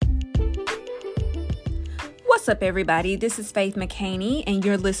What's up, everybody? This is Faith McCaney, and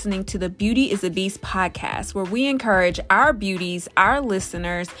you're listening to the Beauty is a Beast podcast, where we encourage our beauties, our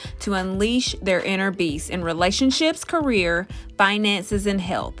listeners, to unleash their inner beast in relationships, career, finances, and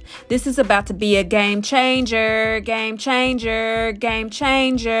health. This is about to be a game changer, game changer, game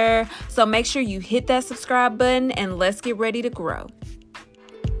changer. So make sure you hit that subscribe button and let's get ready to grow.